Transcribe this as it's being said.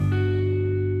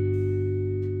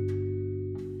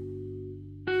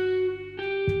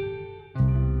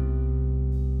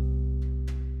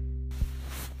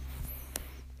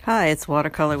Hi, it's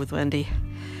Watercolor with Wendy.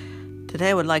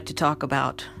 Today I would like to talk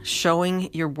about showing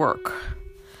your work,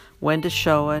 when to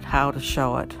show it, how to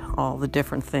show it, all the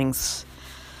different things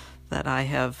that I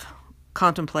have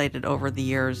contemplated over the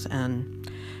years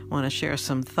and want to share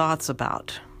some thoughts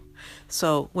about.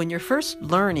 So when you're first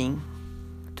learning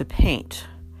to paint,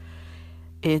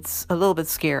 it's a little bit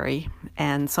scary,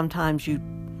 and sometimes you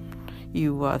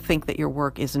think that your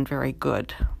work isn't very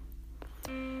good.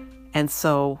 And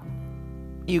so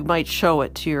you might show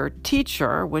it to your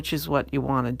teacher, which is what you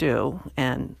want to do,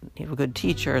 and if you have a good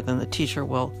teacher, then the teacher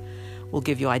will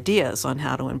give you ideas on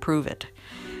how to improve it.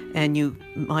 And you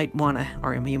might want to,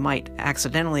 or you might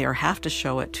accidentally or have to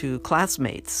show it to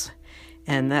classmates,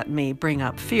 and that may bring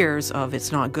up fears of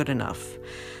it's not good enough.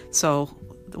 So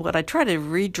what I try to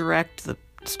redirect the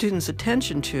students'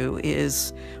 attention to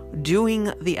is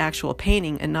doing the actual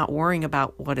painting and not worrying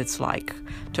about what it's like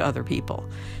to other people,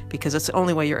 because it's the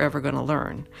only way you're ever going to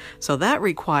learn. So that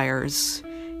requires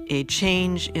a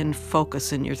change in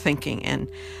focus in your thinking,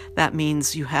 and that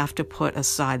means you have to put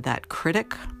aside that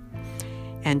critic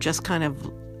and just kind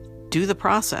of do the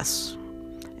process.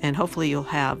 And hopefully you'll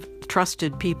have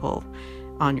trusted people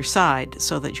on your side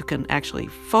so that you can actually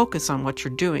focus on what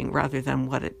you're doing rather than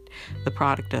the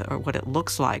product or what it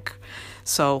looks like.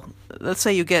 So let's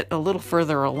say you get a little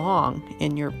further along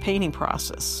in your painting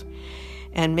process,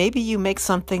 and maybe you make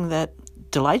something that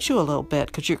delights you a little bit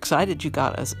because you're excited you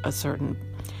got a certain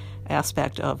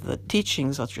aspect of the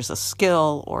teachings, such as a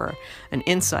skill or an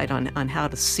insight on how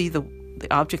to see the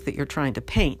object that you're trying to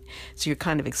paint. So you're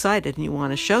kind of excited and you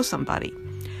want to show somebody.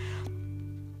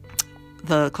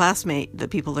 The classmate, the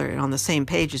people that are on the same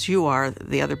page as you are,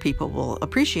 the other people will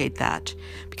appreciate that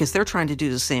because they're trying to do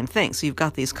the same thing. So you've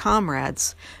got these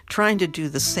comrades trying to do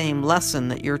the same lesson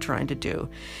that you're trying to do.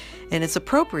 And it's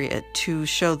appropriate to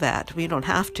show that. We don't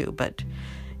have to, but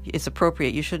it's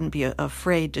appropriate. You shouldn't be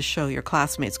afraid to show your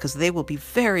classmates because they will be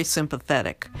very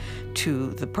sympathetic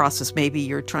to the process. Maybe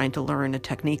you're trying to learn a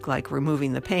technique like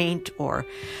removing the paint or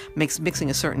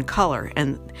mixing a certain color.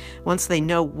 And once they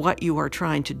know what you are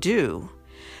trying to do,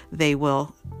 they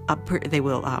will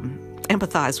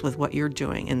empathize with what you're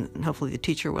doing, and hopefully the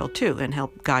teacher will too, and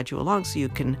help guide you along so you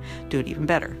can do it even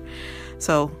better.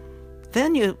 So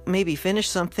then you maybe finish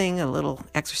something, a little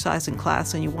exercise in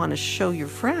class, and you want to show your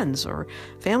friends or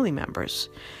family members.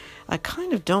 I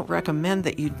kind of don't recommend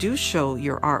that you do show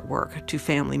your artwork to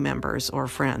family members or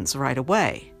friends right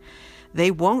away.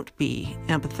 They won't be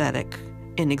empathetic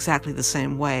in exactly the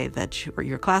same way that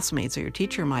your classmates or your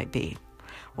teacher might be,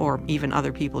 or even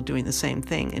other people doing the same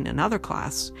thing in another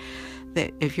class.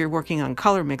 If you're working on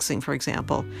color mixing, for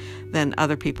example, then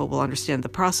other people will understand the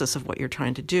process of what you're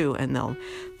trying to do, and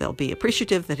they'll be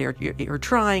appreciative that you're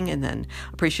trying, and then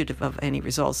appreciative of any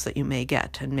results that you may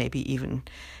get, and maybe even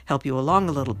help you along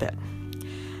a little bit.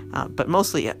 But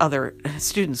mostly other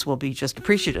students will be just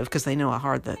appreciative because they know how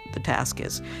hard the task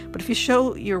is. But if you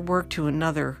show your work to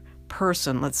another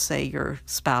person, let's say your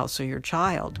spouse or your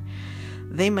child,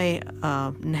 they may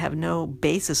have no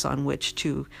basis on which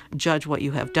to judge what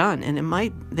you have done, and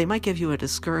they might give you a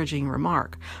discouraging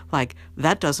remark, like,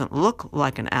 that doesn't look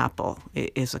like an apple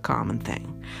is a common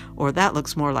thing, or that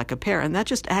looks more like a pear, and that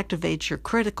just activates your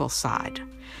critical side.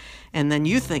 And then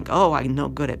you think, oh, I'm no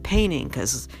good at painting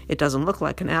because it doesn't look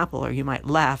like an apple, or you might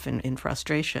laugh in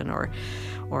frustration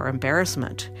or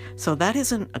embarrassment. So that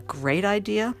isn't a great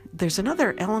idea. There's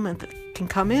another element that can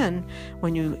come in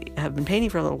when you have been painting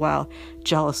for a little while: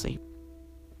 jealousy.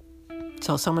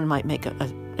 So someone might make a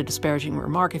disparaging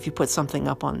remark if you put something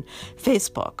up on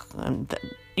Facebook. And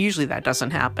usually that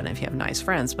doesn't happen if you have nice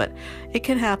friends, but it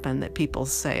can happen that people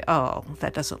say, oh,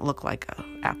 that doesn't look like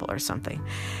an apple or something.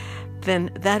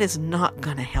 Then that is not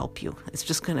going to help you.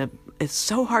 It's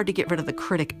so hard to get rid of the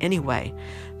critic anyway,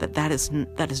 that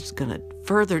is going to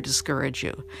further discourage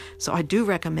you. So I do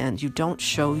recommend you don't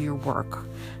show your work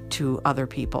to other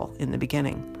people in the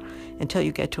beginning until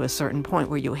you get to a certain point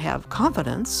where you have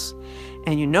confidence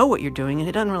and you know what you're doing, and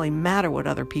it doesn't really matter what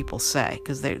other people say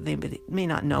because they may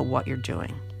not know what you're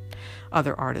doing.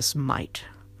 Other artists might.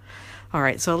 All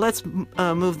right, so let's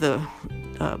move the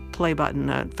play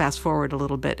button, fast forward a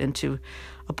little bit into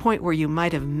a point where you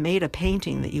might have made a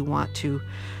painting that you want to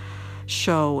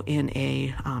show in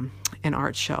an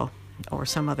art show or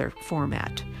some other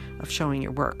format of showing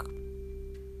your work.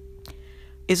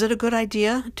 Is it a good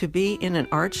idea to be in an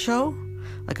art show?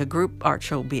 Like a group art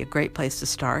show would be a great place to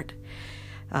start.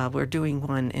 We're doing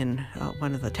one in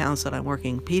one of the towns that I'm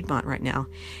working, Piedmont, right now,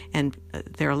 and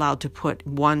they're allowed to put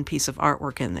one piece of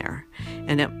artwork in there.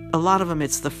 And a lot of them,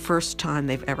 it's the first time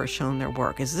they've ever shown their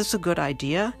work. Is this a good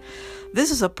idea?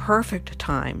 This is a perfect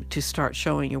time to start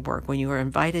showing your work, when you are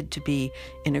invited to be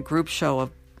in a group show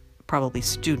of probably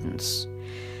students.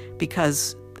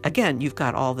 Because again, you've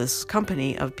got all this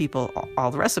company of people,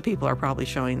 all the rest of the people are probably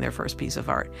showing their first piece of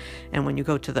art. And when you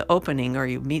go to the opening or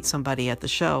you meet somebody at the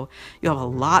show, you'll have a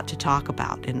lot to talk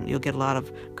about, and you'll get a lot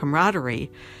of camaraderie,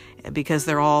 because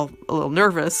they're all a little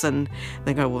nervous and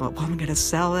they go, well, am I going to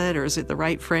sell it, or is it the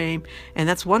right frame? And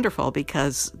that's wonderful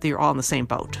because they're all in the same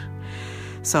boat.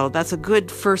 So that's a good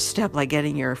first step, like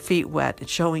getting your feet wet and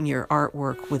showing your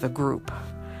artwork with a group.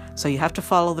 So you have to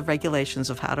follow the regulations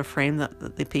of how to frame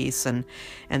the piece, and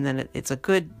then it's a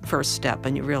good first step,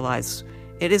 and you realize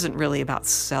it isn't really about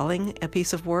selling a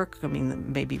piece of work. I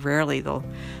mean, maybe rarely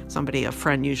a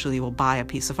friend usually will buy a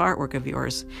piece of artwork of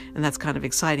yours, and that's kind of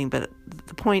exciting, but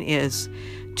the point is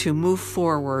to move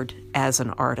forward as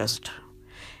an artist.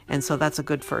 And so that's a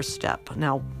good first step.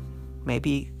 Now,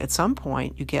 maybe at some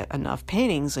point you get enough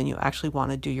paintings and you actually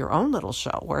want to do your own little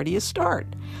show. Where do you start?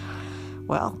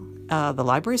 Well, the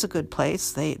library is a good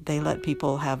place. They let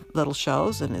people have little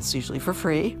shows, and it's usually for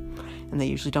free, and they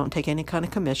usually don't take any kind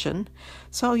of commission.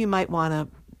 So you might want to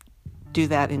do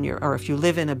that or if you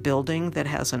live in a building that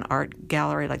has an art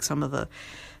gallery, like some of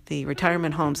the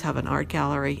retirement homes have an art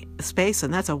gallery space,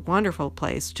 and that's a wonderful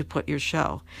place to put your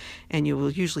show. And you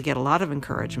will usually get a lot of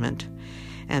encouragement.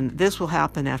 And this will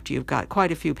happen after you've got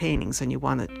quite a few paintings and you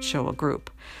want to show a group.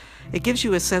 It gives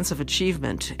you a sense of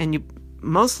achievement, and you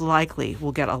most likely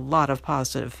will get a lot of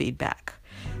positive feedback,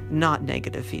 not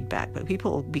negative feedback, but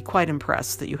people will be quite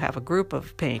impressed that you have a group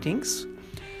of paintings,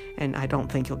 and I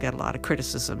don't think you'll get a lot of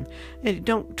criticism. And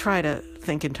don't try to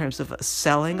think in terms of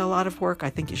selling a lot of work. I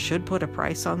think you should put a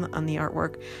price on the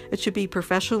artwork. It should be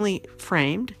professionally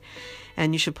framed,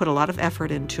 and you should put a lot of effort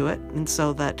into it, and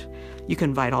so that you can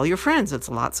invite all your friends. It's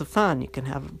lots of fun. You can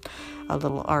have a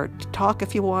little art talk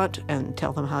if you want, and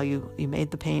tell them how you made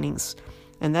the paintings.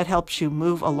 And that helps you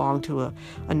move along to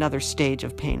another stage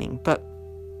of painting. But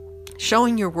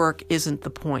showing your work isn't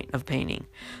the point of painting.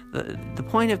 The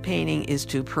point of painting is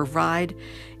to provide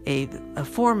a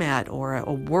format or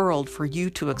a world for you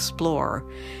to explore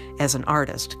as an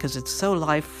artist, because it's so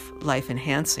life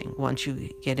enhancing once you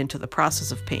get into the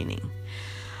process of painting.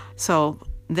 So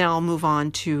then I'll move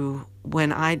on to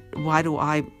why do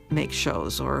I make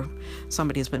shows, or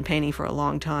somebody has been painting for a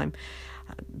long time.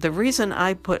 The reason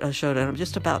I put a show, and I'm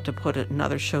just about to put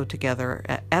another show together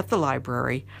at the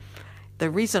library, the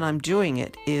reason I'm doing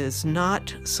it is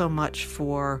not so much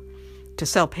to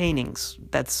sell paintings.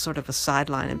 That's sort of a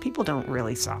sideline, and people don't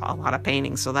really sell a lot of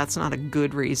paintings, so that's not a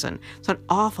good reason. It's an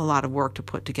awful lot of work to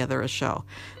put together a show.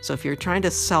 So if you're trying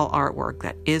to sell artwork,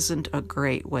 that isn't a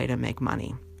great way to make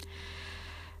money.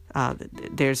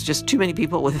 There's just too many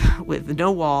people with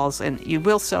no walls, and you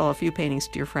will sell a few paintings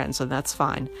to your friends, and that's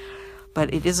fine.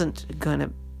 But it isn't going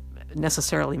to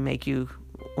necessarily make you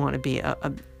want to be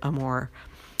a more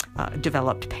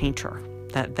developed painter.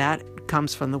 That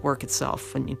comes from the work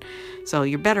itself. So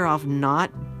you're better off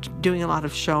not doing a lot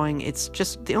of showing. It's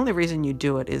just the only reason you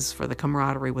do it is for the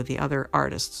camaraderie with the other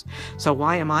artists. So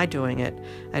why am I doing it?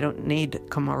 I don't need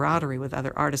camaraderie with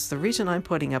other artists. The reason I'm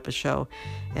putting up a show,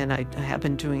 and I have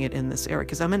been doing it in this area,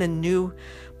 because I'm in a new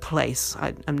place.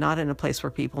 I'm not in a place where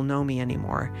people know me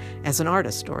anymore as an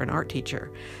artist or an art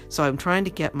teacher. So I'm trying to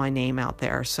get my name out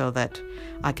there so that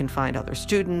I can find other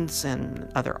students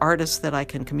and other artists that I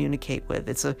can communicate with.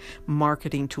 It's a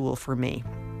marketing tool for me.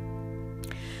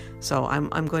 So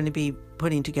I'm going to be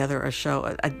putting together a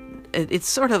show. It's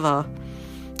sort of a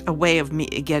way of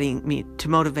getting me to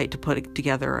motivate to put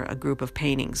together a group of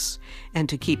paintings and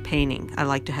to keep painting. I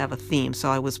like to have a theme.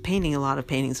 So I was painting a lot of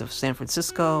paintings of San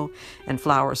Francisco and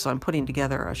flowers. So I'm putting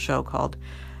together a show called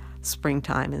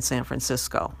Springtime in San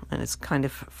Francisco, and it's kind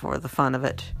of for the fun of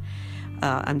it.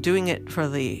 I'm doing it for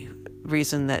the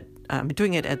reason that I'm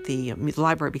doing it at the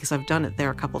library because I've done it there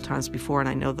a couple times before, and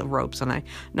I know the ropes, and I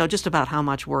know just about how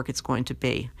much work it's going to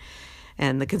be.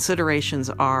 And the considerations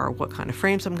are what kind of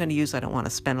frames I'm going to use. I don't want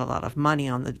to spend a lot of money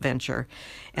on the venture.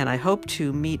 And I hope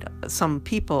to meet some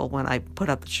people when I put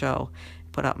up the show,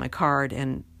 put out my card,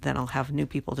 and then I'll have new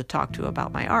people to talk to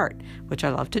about my art, which I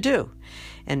love to do.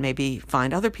 And maybe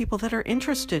find other people that are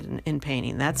interested in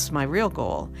painting. That's my real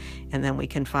goal. And then we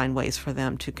can find ways for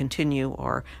them to continue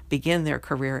or begin their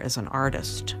career as an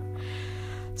artist.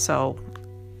 So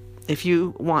If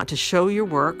you want to show your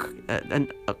work,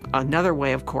 another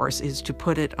way, of course, is to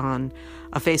put it on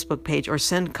a Facebook page or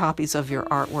send copies of your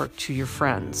artwork to your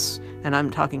friends. And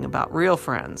I'm talking about real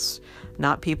friends,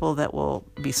 not people that will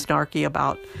be snarky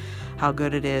about how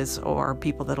good it is, or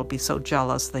people that will be so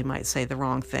jealous they might say the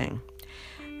wrong thing.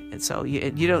 And so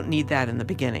you don't need that in the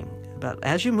beginning. But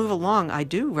as you move along, I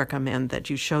do recommend that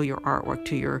you show your artwork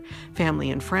to your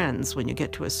family and friends when you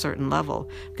get to a certain level,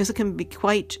 because it can be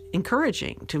quite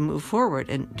encouraging to move forward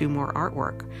and do more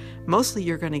artwork. Mostly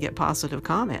you're going to get positive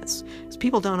comments, because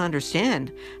people don't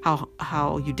understand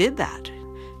how you did that.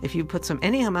 If you put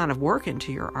any amount of work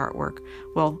into your artwork,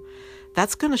 well,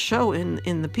 that's going to show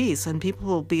in the piece, and people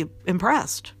will be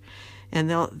impressed, and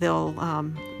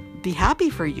they'll be happy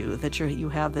for you that you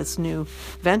have this new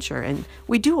venture. And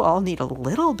we do all need a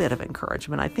little bit of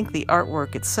encouragement. I think the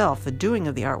artwork itself, the doing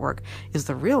of the artwork, is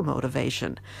the real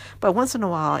motivation. But once in a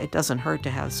while, it doesn't hurt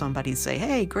to have somebody say,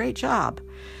 "Hey, great job."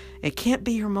 It can't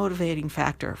be your motivating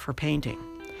factor for painting.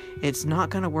 It's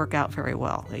not going to work out very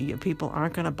well. People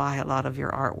aren't going to buy a lot of your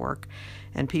artwork,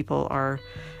 and people are,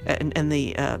 and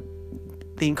the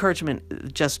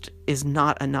encouragement just is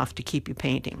not enough to keep you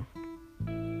painting.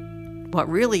 What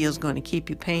really is going to keep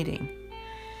you painting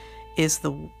is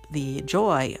the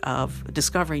joy of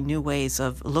discovering new ways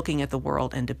of looking at the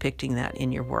world and depicting that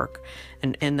in your work,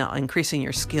 and increasing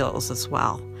your skills as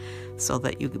well, so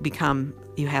that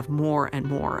you have more and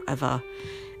more of a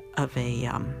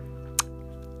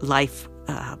life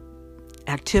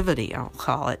activity, I'll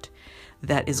call it,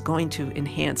 that is going to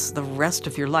enhance the rest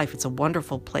of your life. It's a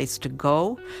wonderful place to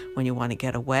go when you want to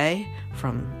get away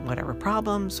from whatever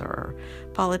problems or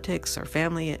politics or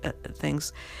family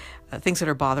things that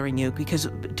are bothering you. Because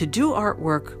to do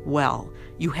artwork well,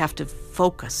 you have to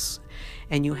focus,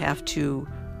 and you have to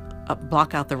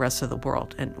block out the rest of the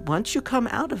world. And once you come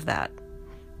out of that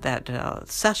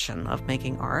session of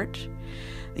making art,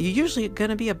 you're usually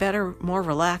going to be a better, more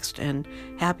relaxed and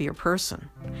happier person.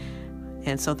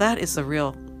 And so that is the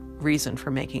real reason for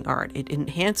making art. It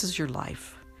enhances your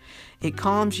life. It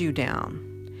calms you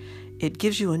down. It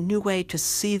gives you a new way to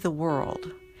see the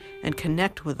world and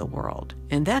connect with the world.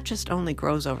 And that just only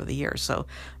grows over the years. So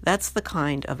that's the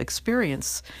kind of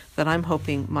experience that I'm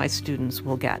hoping my students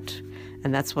will get.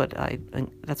 And that's what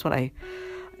I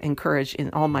encourage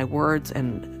in all my words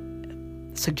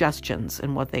and suggestions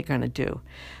and what they're going to do.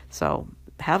 So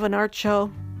have an art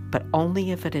show, but only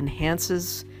if it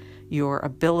enhances your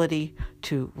ability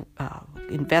to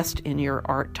invest in your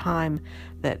art time,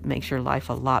 that makes your life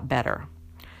a lot better.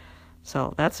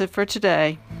 So that's it for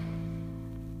today.